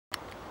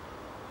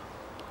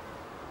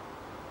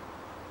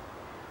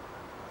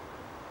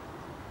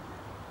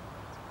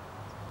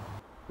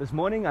This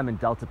morning I'm in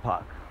Delta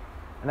Park,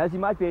 and as you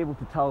might be able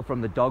to tell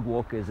from the dog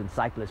walkers and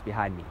cyclists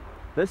behind me,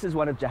 this is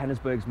one of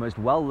Johannesburg's most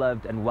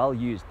well-loved and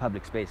well-used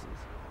public spaces.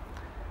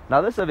 Now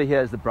this over here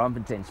is the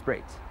Braamfontein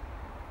Spruit,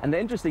 and the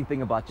interesting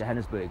thing about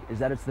Johannesburg is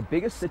that it's the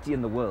biggest city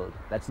in the world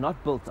that's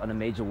not built on a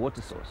major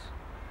water source.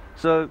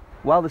 So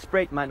while the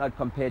Spruit might not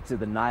compare to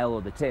the Nile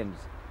or the Thames,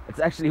 it's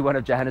actually one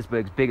of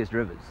Johannesburg's biggest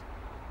rivers.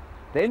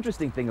 The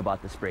interesting thing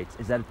about the Spruit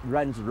is that it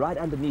runs right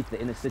underneath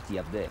the inner city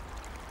up there.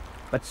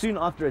 But soon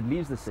after it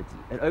leaves the city,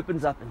 it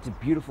opens up into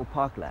beautiful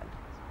parkland.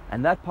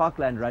 And that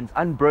parkland runs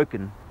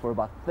unbroken for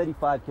about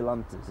 35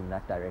 kilometers in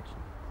that direction.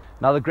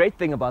 Now the great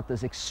thing about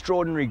this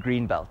extraordinary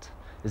green belt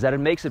is that it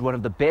makes it one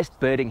of the best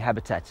birding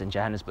habitats in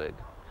Johannesburg.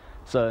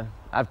 So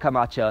I've come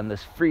out here on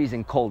this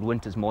freezing cold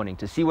winter's morning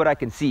to see what I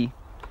can see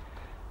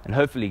and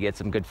hopefully get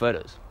some good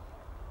photos.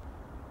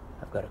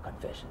 I've got a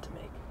confession to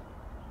make.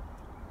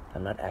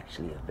 I'm not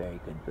actually a very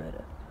good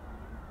birder.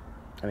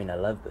 I mean, I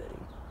love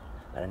birding,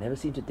 but I never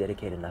seem to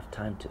dedicate enough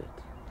time to it.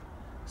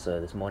 So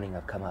this morning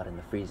I've come out in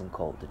the freezing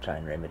cold to try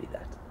and remedy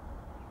that.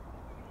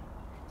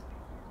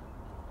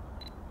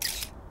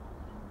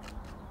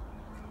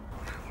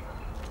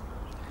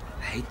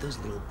 I hate those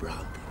little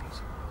brown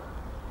things.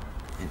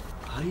 And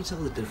how do you tell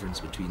the difference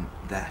between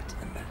that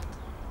and that?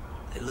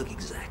 They look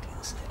exactly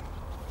the same.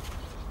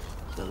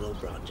 The little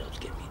brown jobs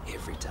get me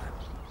every time.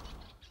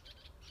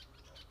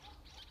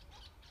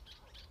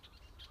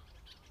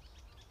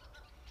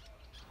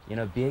 You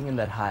know, being in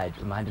that hide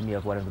reminded me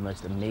of one of the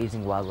most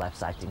amazing wildlife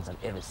sightings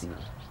I've ever seen.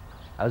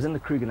 I was in the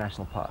Kruger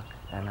National Park,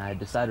 and I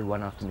decided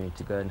one afternoon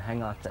to go and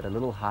hang out at a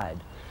little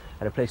hide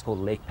at a place called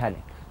Lake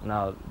Panic.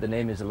 Now, the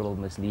name is a little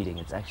misleading.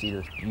 It's actually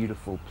this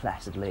beautiful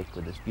placid lake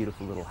with this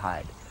beautiful little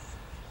hide.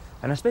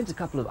 And I spent a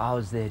couple of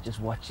hours there just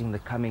watching the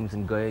comings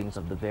and goings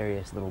of the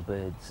various little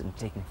birds and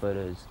taking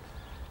photos.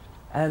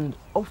 And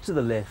off to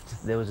the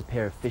left, there was a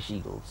pair of fish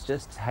eagles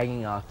just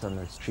hanging out on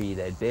this tree.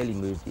 They'd barely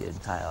moved the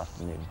entire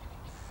afternoon.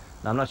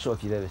 Now, I'm not sure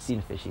if you've ever seen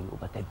a fish eagle,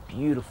 but they're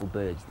beautiful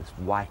birds, this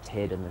white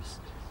head and this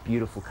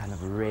beautiful kind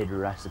of red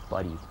russet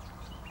body.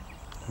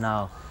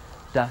 Now,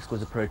 dusk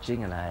was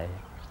approaching and I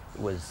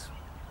was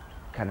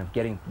kind of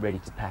getting ready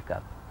to pack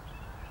up.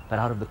 But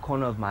out of the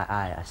corner of my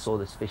eye, I saw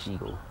this fish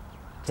eagle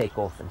take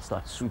off and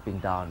start swooping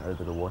down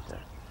over the water.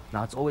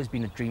 Now, it's always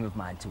been a dream of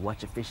mine to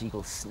watch a fish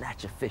eagle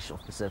snatch a fish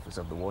off the surface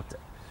of the water.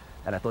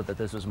 And I thought that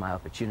this was my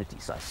opportunity,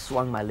 so I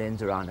swung my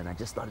lens around and I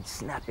just started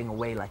snapping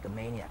away like a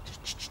maniac.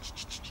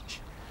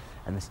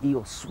 And this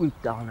eagle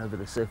swooped down over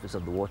the surface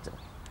of the water.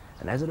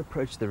 And as it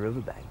approached the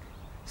riverbank,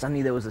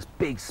 suddenly there was this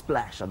big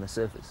splash on the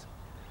surface.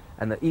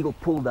 And the eagle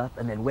pulled up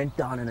and then went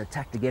down and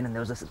attacked again, and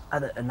there was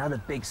another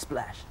big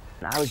splash.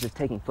 And I was just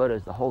taking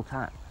photos the whole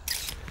time.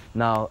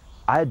 Now,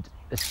 I'd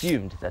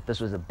assumed that this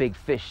was a big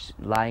fish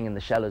lying in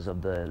the shallows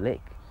of the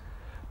lake.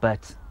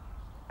 But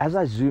as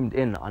I zoomed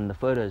in on the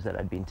photos that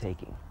I'd been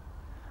taking,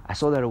 I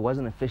saw that it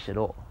wasn't a fish at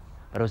all,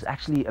 but it was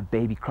actually a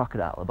baby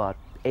crocodile about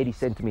 80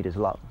 centimeters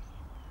long.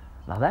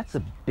 Now that's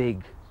a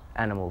big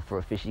animal for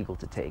a fish eagle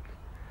to take.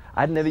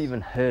 I'd never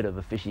even heard of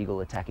a fish eagle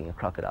attacking a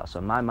crocodile,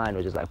 so my mind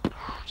was just like,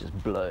 just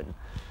blown.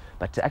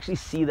 But to actually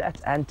see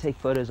that and take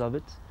photos of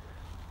it,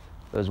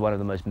 it was one of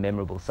the most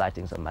memorable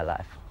sightings of my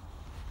life.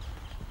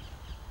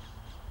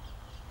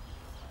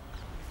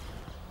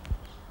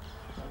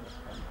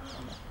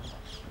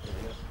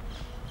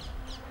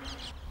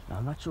 Now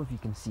I'm not sure if you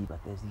can see,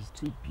 but there's these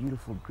two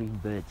beautiful green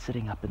birds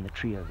sitting up in the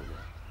tree over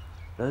there.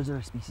 Those are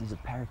a species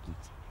of parakeet,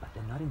 but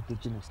they're not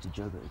indigenous to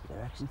Joburg.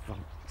 They're actually from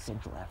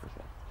Central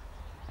Africa.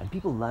 And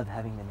people love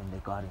having them in their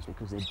gardens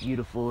because they're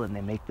beautiful and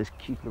they make this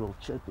cute little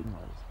chirping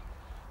noise.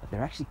 But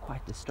they're actually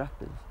quite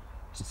destructive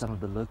to some of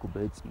the local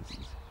bird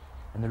species.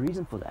 And the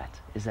reason for that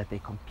is that they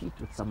compete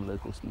with some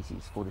local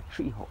species for the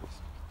tree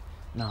holes.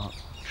 Now,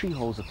 tree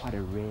holes are quite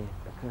a rare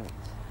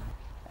occurrence.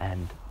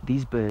 And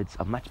these birds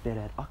are much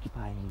better at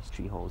occupying these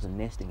tree holes and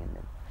nesting in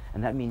them.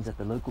 And that means that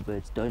the local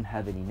birds don't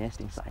have any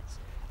nesting sites.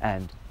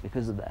 And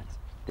because of that,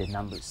 their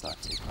numbers start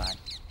to decline.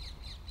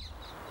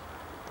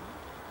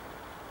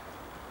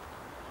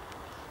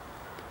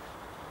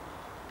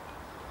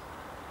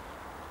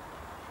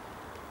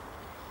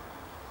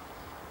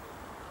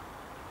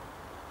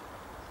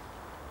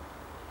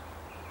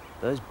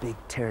 Those big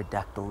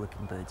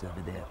pterodactyl-looking birds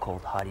over there are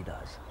called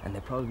hardidars, and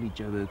they're probably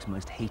Joburg's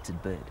most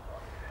hated bird.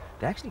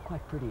 They're actually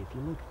quite pretty. If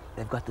you look,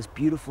 they've got this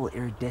beautiful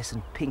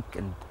iridescent pink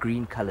and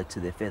green color to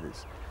their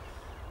feathers.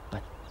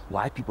 But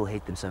why people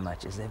hate them so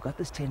much is they've got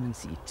this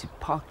tendency to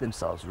park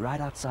themselves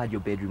right outside your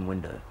bedroom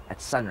window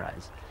at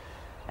sunrise,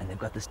 and they've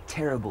got this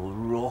terrible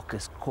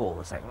raucous call.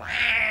 It's like,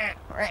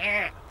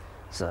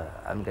 so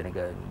I'm gonna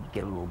go and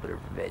get a little bit of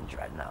revenge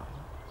right now.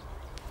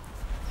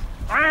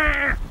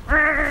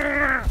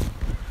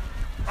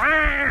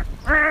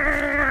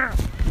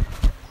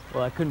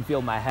 Well, I couldn't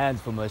feel my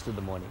hands for most of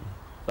the morning,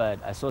 but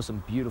I saw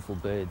some beautiful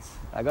birds.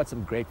 I got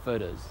some great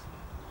photos,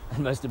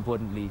 and most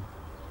importantly,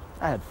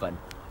 I had fun.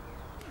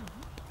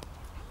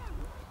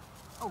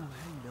 Oh,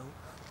 hey.